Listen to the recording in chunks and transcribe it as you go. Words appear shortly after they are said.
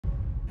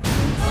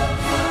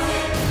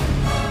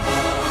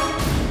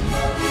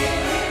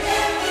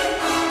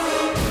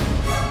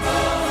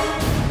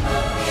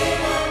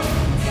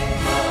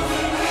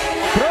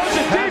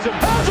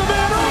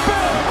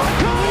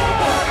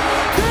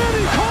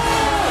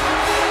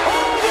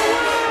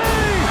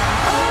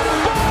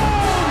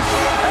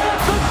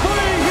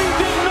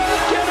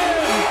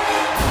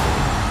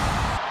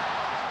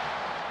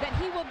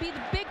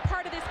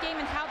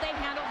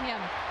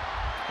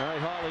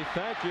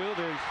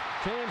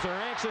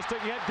just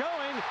to get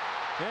going.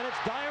 And it's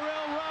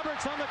Tyrell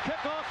Roberts on the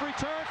kickoff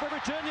return for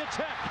Virginia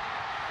Tech.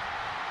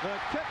 The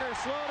kicker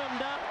slowed him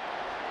down.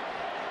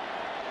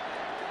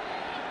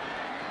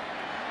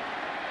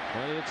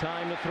 Plenty of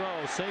time to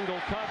throw. Single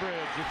coverage.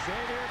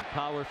 Xavier.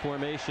 Power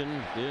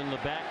formation in the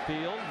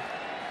backfield.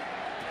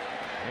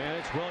 And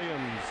it's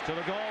Williams to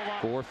the goal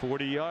line.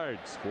 440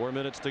 yards. 4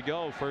 minutes to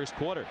go. First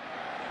quarter.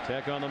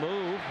 Tech on the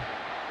move.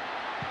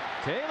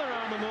 Taylor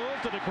on the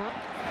move to the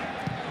ground.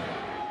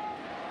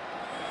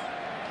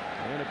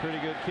 And a pretty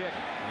good kick.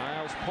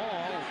 Miles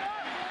Paul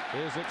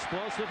is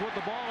explosive with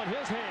the ball in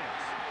his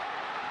hands.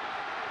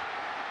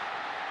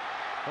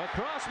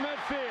 Across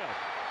midfield.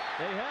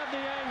 They have the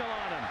angle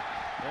on him.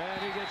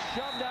 And he gets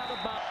shoved out of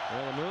bounds.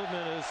 Well, the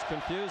movement is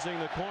confusing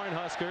the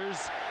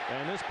Cornhuskers.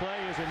 And this play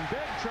is in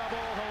big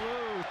trouble.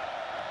 Halou.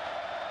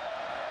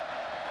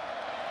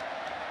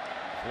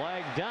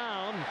 Flag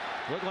down.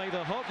 Looked like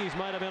the Hokies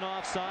might have been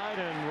offside.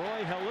 And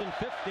Roy Halou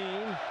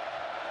 15.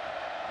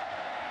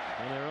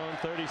 On their own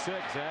 36,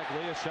 Zach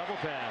Lee, a shovel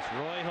pass.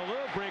 Roy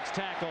Halou breaks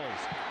tackles.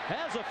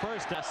 Has a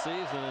first last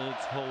season, and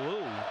it's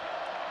Halou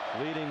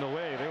leading the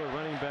way. They were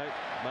running back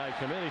by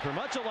committee for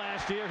much of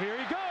last year. Here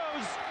he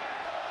goes.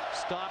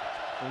 Stopped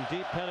in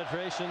deep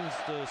penetrations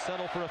to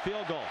settle for a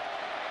field goal.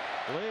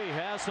 Lee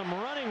has some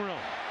running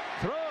room.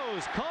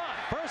 Throws, caught,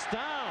 first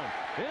down.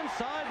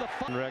 Inside the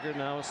record,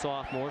 now a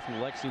sophomore from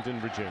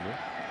Lexington, Virginia.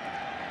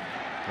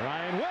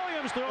 Ryan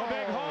Williams throw a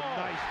big hole.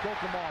 Nice,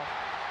 broke him off.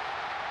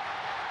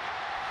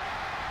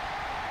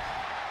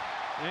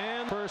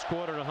 And first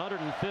quarter,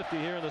 150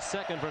 here in the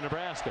second for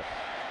Nebraska.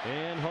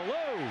 And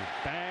Halou,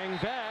 bang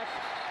back.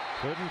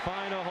 Couldn't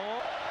find a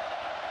hole.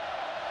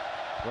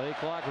 Play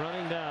clock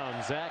running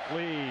down. Zach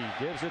Lee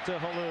gives it to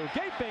Halou.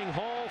 Gaping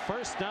hole,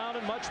 first down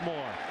and much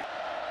more.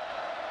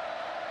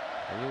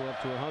 Halou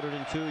up to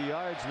 102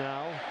 yards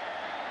now.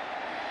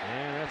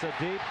 And that's a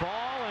deep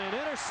ball and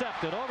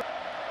intercepted over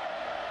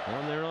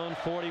on their own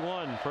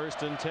 41.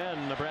 First and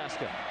 10,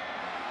 Nebraska.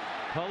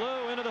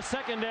 Halou into the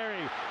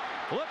secondary.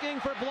 Looking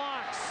for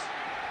blocks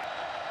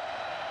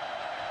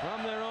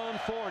from their own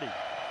 40.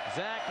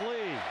 Zach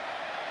Lee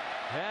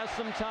has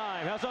some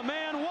time. Has a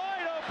man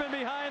wide open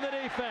behind the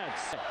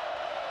defense.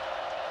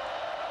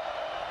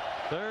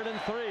 3rd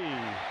and 3.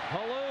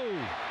 Halou.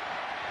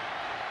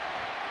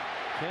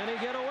 Can he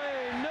get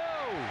away?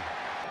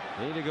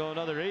 No. Need to go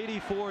another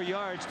 84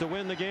 yards to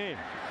win the game.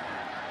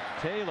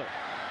 Taylor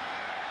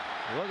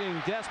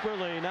looking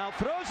desperately. Now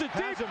throws it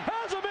deep.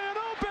 Has a man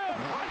open.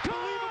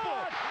 Unbelievable.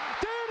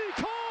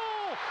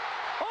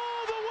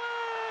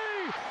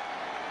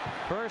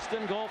 First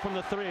and goal from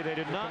the 3. They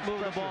did not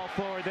move the ball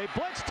forward. They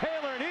blitzed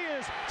Taylor, and he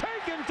is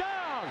taken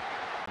down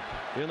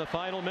in the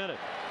final minute.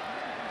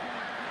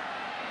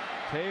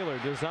 Taylor,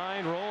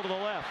 design roll to the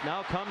left.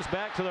 Now comes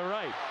back to the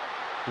right.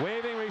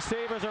 Waving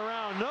receivers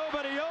around.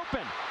 Nobody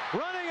open.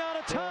 Running out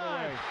of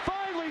time.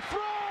 Finally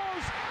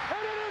throws,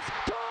 and it is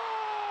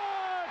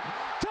gone!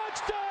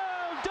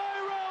 Touchdown,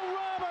 Tyrell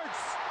Roberts!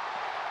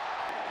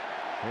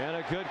 And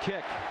a good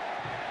kick.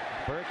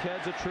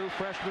 Burkhead's a true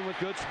freshman with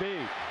good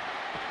speed.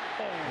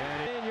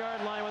 And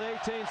 10-yard line with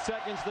 18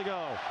 seconds to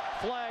go.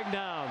 Flag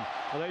down.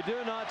 Well, they do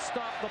not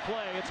stop the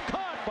play. It's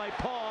caught by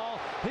Paul.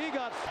 He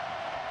got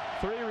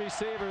 3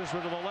 receivers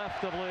to the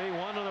left of Lee,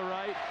 1 to the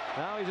right.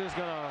 Now he's just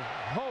going to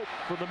hope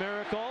for the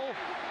miracle.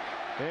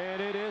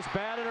 And it is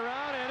batted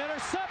around and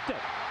intercepted.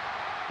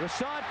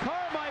 Rashad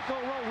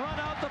Carmichael will run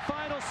out the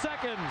final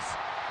seconds.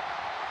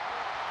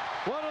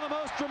 One of the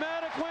most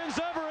dramatic wins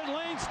ever at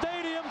Lane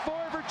Stadium for